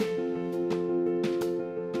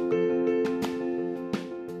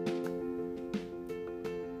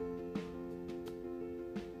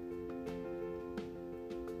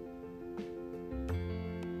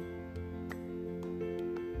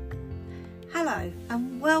Hello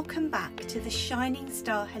and welcome back to the Shining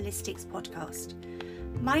Star Holistics podcast.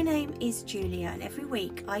 My name is Julia and every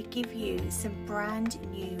week I give you some brand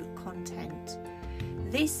new content.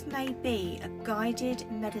 This may be a guided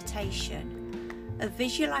meditation, a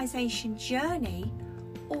visualization journey,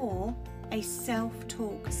 or a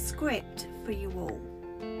self-talk script for you all.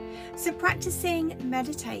 So practicing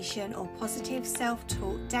meditation or positive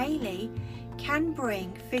self-talk daily can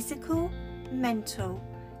bring physical, mental,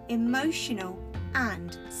 emotional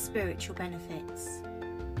and spiritual benefits.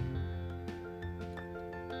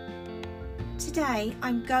 Today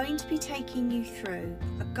I'm going to be taking you through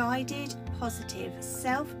a guided positive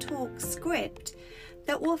self-talk script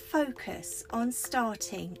that will focus on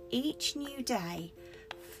starting each new day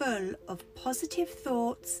full of positive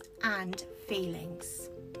thoughts and feelings.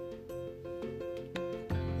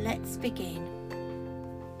 Let's begin.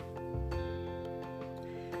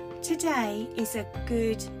 Today is a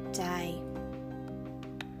good day.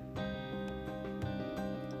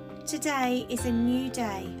 Today is a new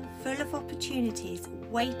day full of opportunities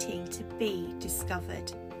waiting to be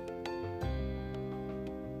discovered.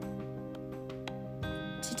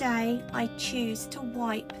 Today I choose to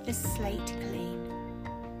wipe the slate clean.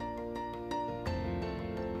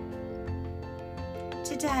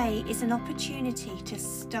 Today is an opportunity to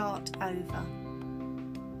start over.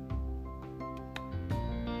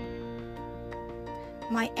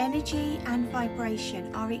 My energy and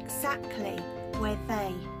vibration are exactly where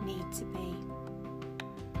they need to be.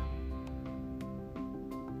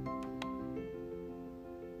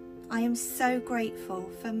 I am so grateful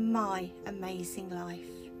for my amazing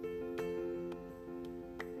life.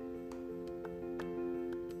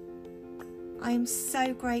 I am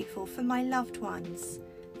so grateful for my loved ones,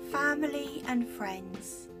 family and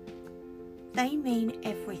friends. They mean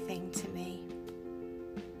everything to me.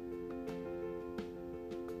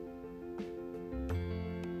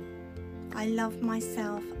 I love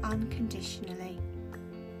myself unconditionally.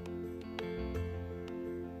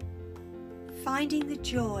 Finding the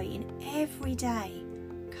joy in every day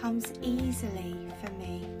comes easily for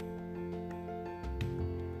me.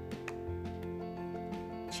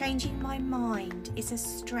 Changing my mind is a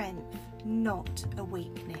strength, not a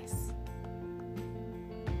weakness.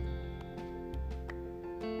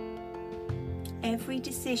 Every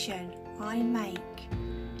decision I make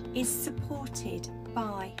is supported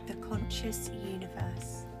by the conscious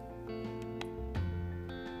universe.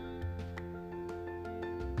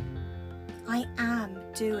 I am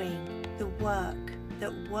doing the work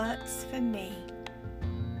that works for me.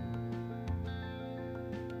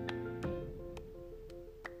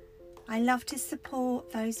 I love to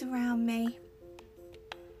support those around me.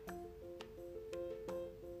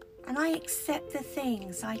 And I accept the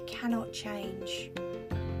things I cannot change.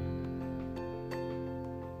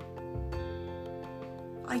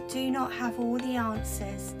 I do not have all the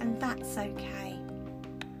answers, and that's okay.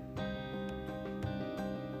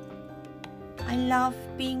 I love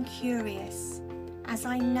being curious as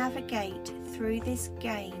I navigate through this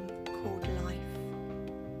game called life.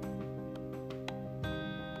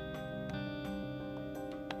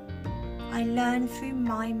 I learn through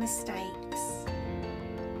my mistakes.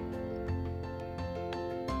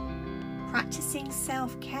 Practicing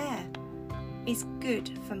self-care is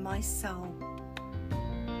good for my soul.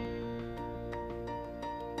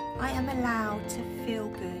 I am allowed to feel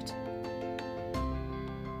good.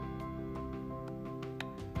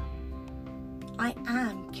 I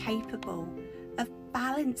am capable of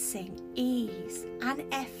balancing ease and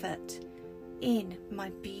effort in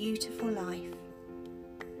my beautiful life.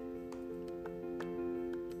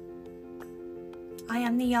 I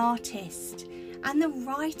am the artist and the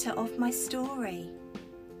writer of my story.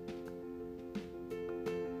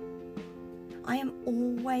 I am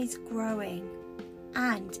always growing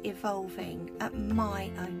and evolving at my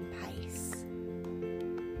own pace.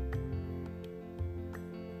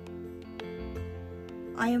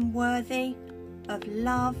 I am worthy of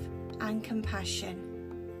love and compassion.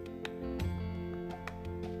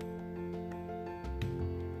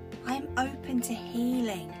 I am open to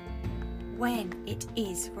healing when it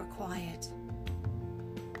is required.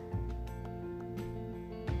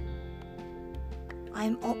 I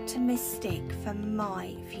am optimistic for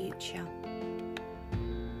my future.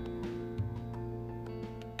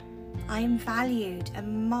 I am valued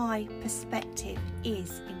and my perspective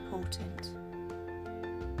is important.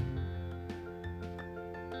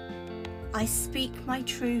 I speak my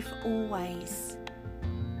truth always.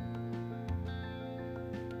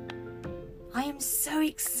 I am so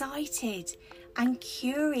excited and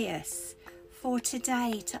curious for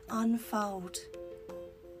today to unfold.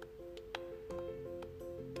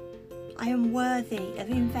 I am worthy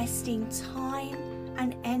of investing time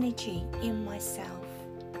and energy in myself.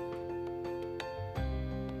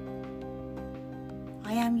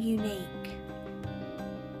 I am unique.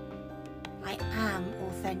 I am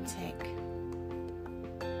authentic.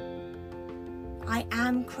 I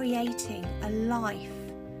am creating a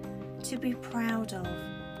life to be proud of,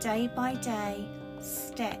 day by day,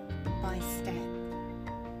 step by step.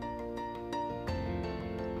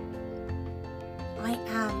 I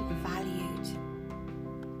am valued.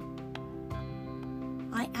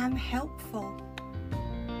 I am helpful.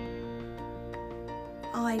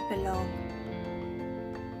 I belong.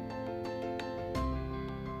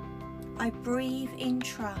 I breathe in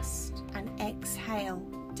trust and exhale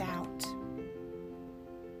doubt.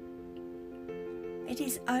 It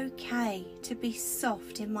is okay to be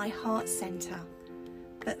soft in my heart center,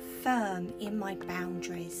 but firm in my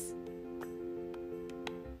boundaries.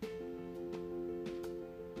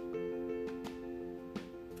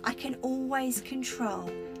 I can always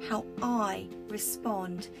control how I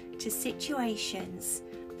respond to situations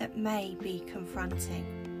that may be confronting.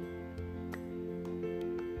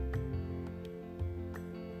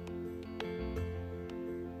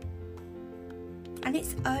 And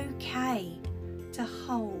it's okay to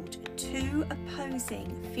hold two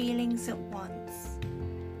opposing feelings at once.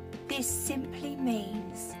 This simply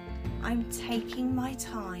means I'm taking my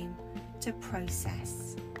time to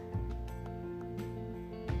process.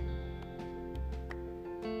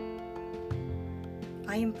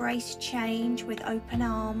 I embrace change with open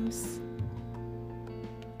arms.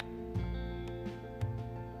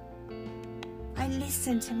 I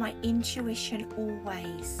listen to my intuition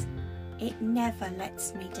always. It never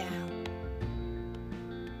lets me down.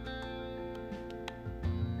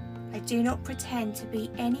 I do not pretend to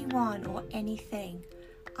be anyone or anything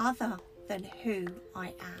other than who I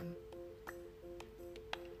am.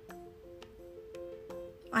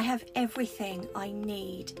 I have everything I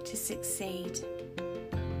need to succeed.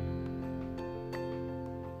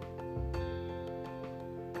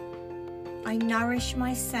 I nourish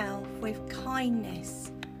myself with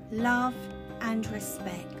kindness, love, and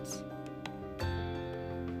respect.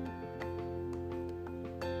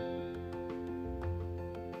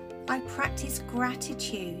 I practice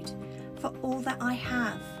gratitude for all that I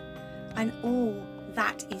have and all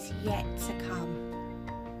that is yet to come.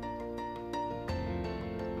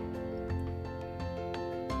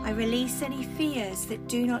 I release any fears that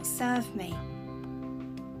do not serve me.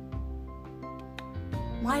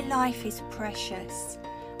 My life is precious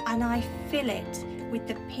and I fill it with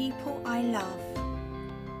the people I love.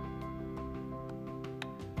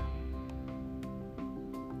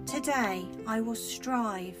 Today, I will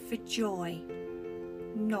strive for joy,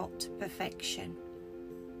 not perfection.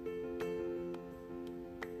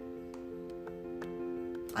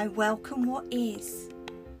 I welcome what is,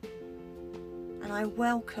 and I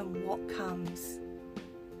welcome what comes.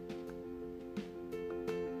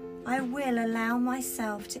 I will allow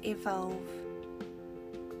myself to evolve.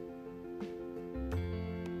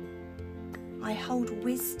 I hold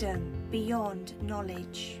wisdom beyond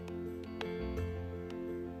knowledge.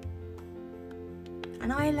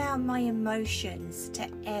 And I allow my emotions to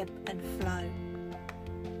ebb and flow.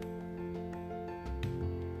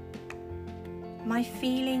 My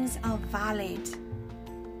feelings are valid.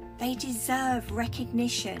 They deserve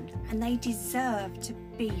recognition and they deserve to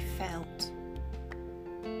be felt.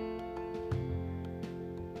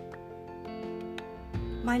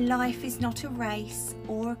 My life is not a race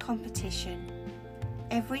or a competition.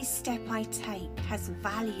 Every step I take has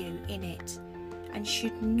value in it and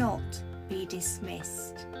should not be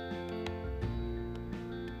dismissed.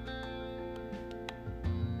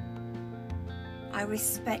 I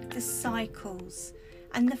respect the cycles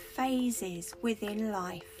and the phases within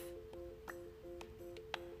life.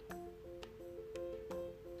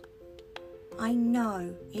 I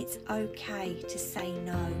know it's okay to say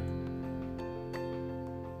no.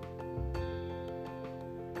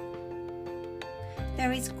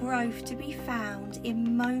 There is growth to be found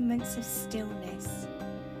in moments of stillness,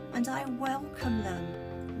 and I welcome them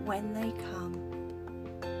when they come.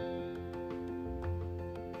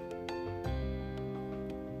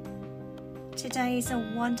 Today is a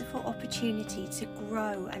wonderful opportunity to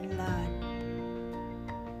grow and learn.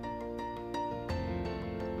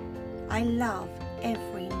 I love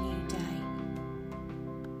every new day.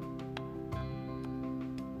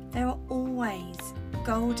 There are always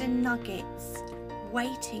golden nuggets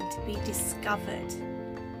waiting to be discovered.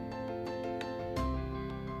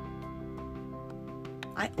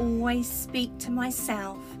 I always speak to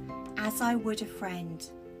myself as I would a friend.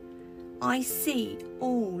 I see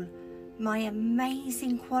all my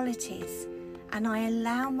amazing qualities and I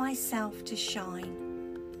allow myself to shine.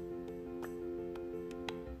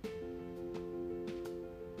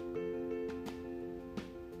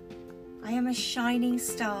 I am a shining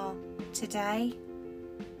star today,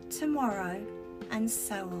 tomorrow, and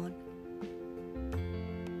so on.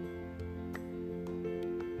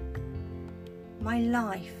 My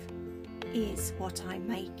life is what I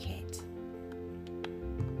make it.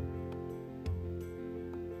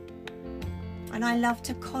 And I love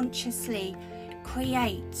to consciously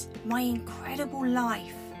create my incredible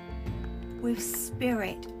life with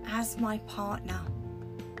spirit as my partner.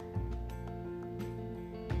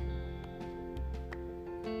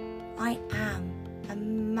 I am a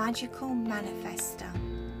magical manifester.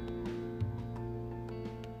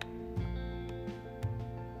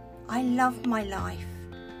 I love my life,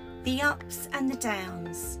 the ups and the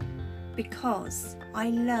downs, because I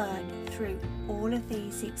learn through all of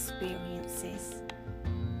these experiences.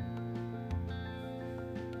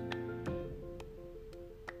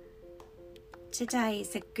 Today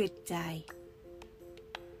is a good day.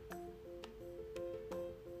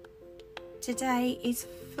 Today is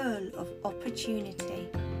full of opportunity.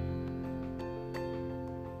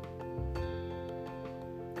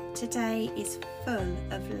 Today is full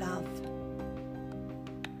of love.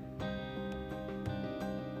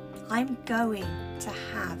 I'm going to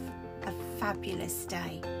have a fabulous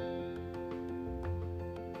day.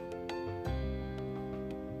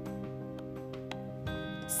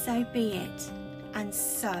 So be it, and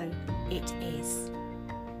so it is.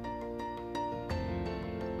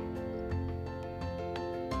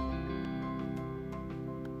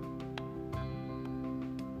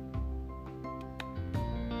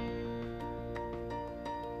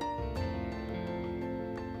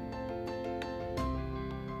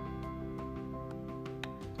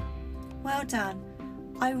 Well done.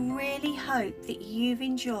 I really hope that you've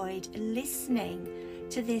enjoyed listening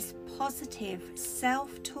to this positive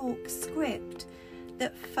self-talk script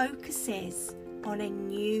that focuses on a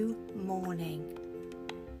new morning.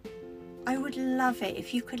 I would love it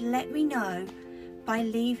if you could let me know by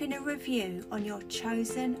leaving a review on your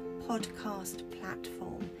chosen podcast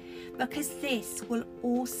platform, because this will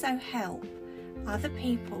also help other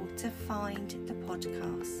people to find the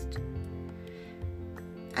podcast.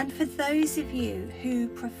 And for those of you who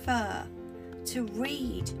prefer to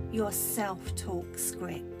read your self-talk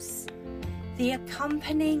scripts, the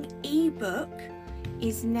accompanying ebook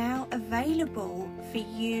is now available for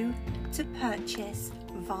you to purchase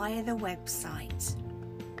via the website.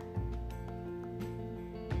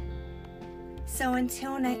 So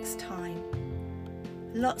until next time,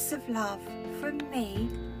 lots of love from me,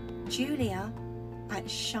 Julia, at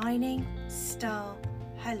Shining Star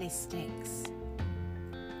Holistics.